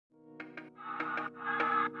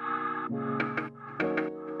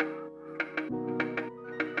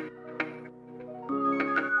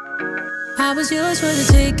I was yours for the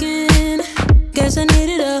taking. Guess I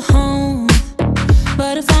needed a home,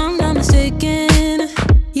 but if I'm not mistaken,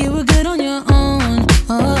 you were good on your own.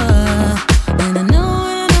 Oh, and I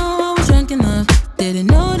know I was drunk enough. Didn't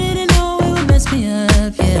know it would mess me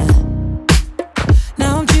up, yeah.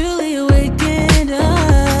 Now I'm truly awakened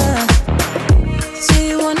up. So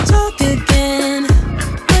you wanna talk again,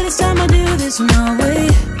 but it's time I do this my way.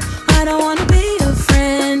 I don't wanna be your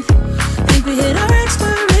friend. Think we hit our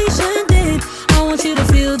expiration date. I want you to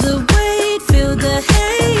feel the weight, feel the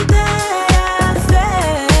hate that I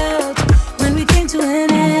felt when we came to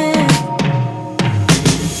an end.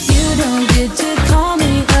 You don't get to call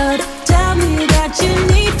me up, tell me that you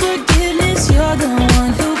need forgiveness. You're the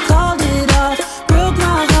one who called it off, broke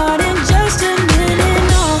my heart in just a minute.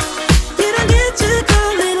 No, you don't get to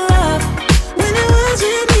call it love when it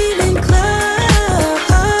wasn't even close.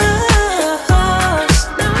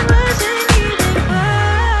 No, it wasn't even close.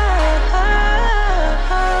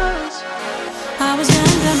 I was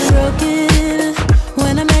young, dumb and broken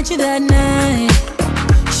when I met you that night.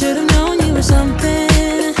 Should've known you were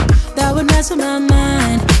something that would mess with my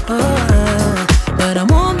mind. Oh, but I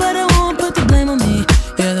won't put the blame on me.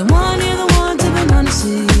 You're the one to be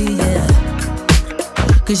honestly, yeah.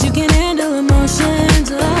 Cause you can handle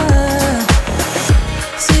emotions. Oh.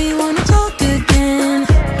 So you wanna talk again,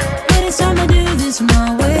 but it's time to do this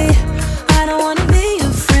my way. I don't wanna be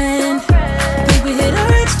your friend. Think we hit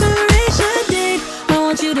our expiration date. I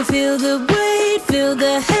want you to feel the weight, feel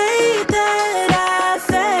the hate that I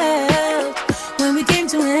felt when we came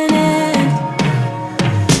to an end.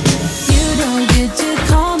 You don't get to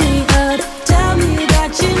call me up, tell me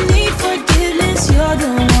that you need forgiveness. You're the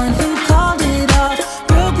one who called it off,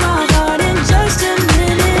 broke my heart in just a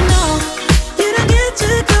minute. No, you don't get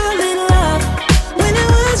to call it love when it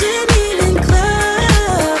wasn't even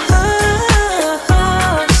close.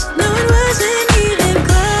 No, it wasn't even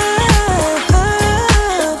close.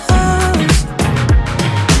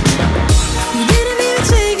 You didn't even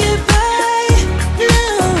say goodbye. No,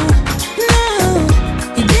 no.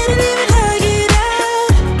 You didn't even hug it out.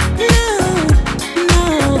 No, no.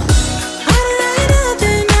 I don't know you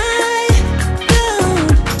nothing. Don't.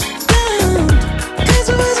 Cause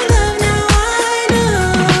it wasn't love, now I know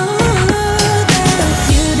that.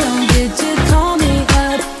 You don't get to call me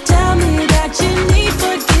up, tell me that you need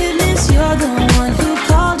forgiveness. You're the one who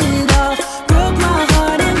called it off, broke my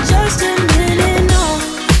heart in just a minute. No,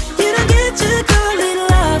 you don't get to call it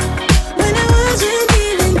love when it wasn't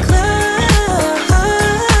even close.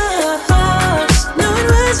 No, it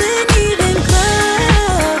wasn't even close.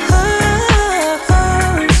 No,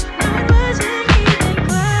 it wasn't even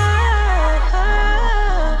close.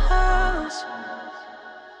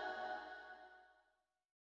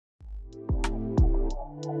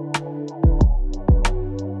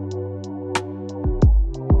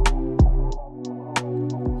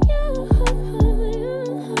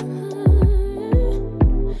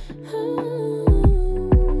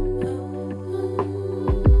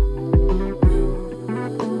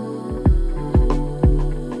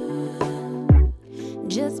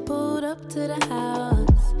 Just pulled up to the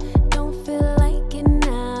house, don't feel like getting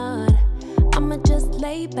out. I'ma just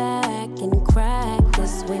lay back and crack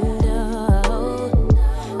this window.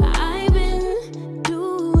 I've been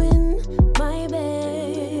doing my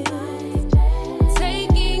best,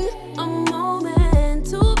 taking a moment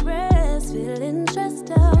to rest, feeling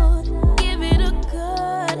stressed out. Give it a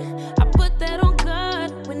good, I put that on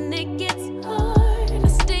God when it gets hard. I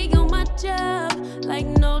stay on my job like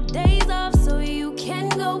no days off, so you can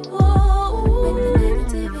go home with the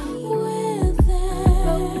negativity, with that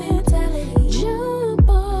broke mentality. Jump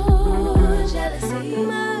on jealousy,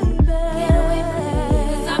 my bad. Get away from me,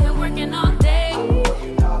 'cause I've been working all day.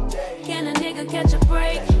 Can a nigga catch a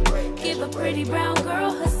break? Give a pretty brown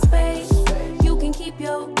girl her space. You can keep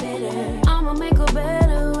your bitter, I'ma make a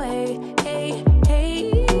better way. Hey,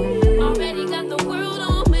 hey, already got the world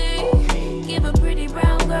on me. Give a pretty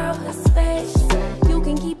brown girl her space. You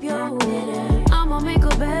can keep your bitter, I'ma make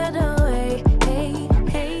a better way. Hey,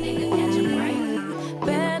 hey,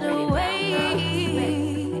 better way.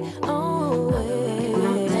 Oh,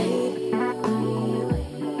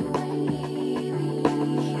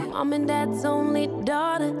 Mom and Dad's only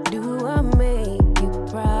daughter, do I make you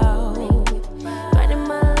proud? Writing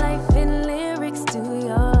my life in lyrics, do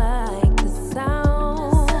you like the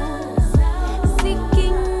sound?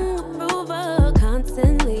 Seeking approval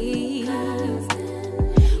constantly.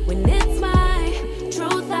 When it's my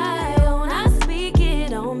truth I own, I speak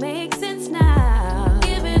it, don't make sense now.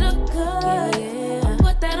 Give it a good,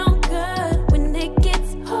 put that on good.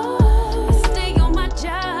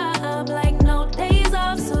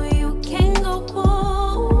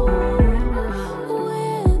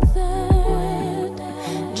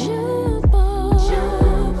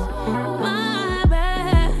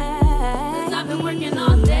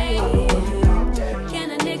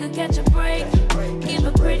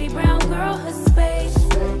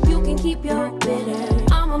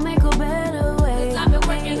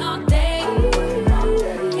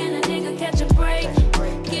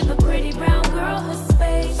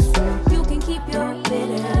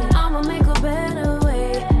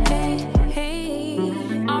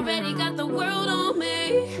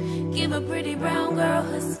 pretty brown girl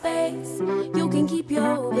her space. You can keep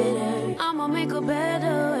your bitter, I'ma make a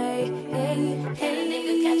better way. Hey, hey,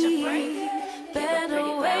 nigga catch a break.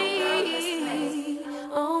 Better way.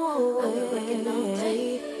 Oh.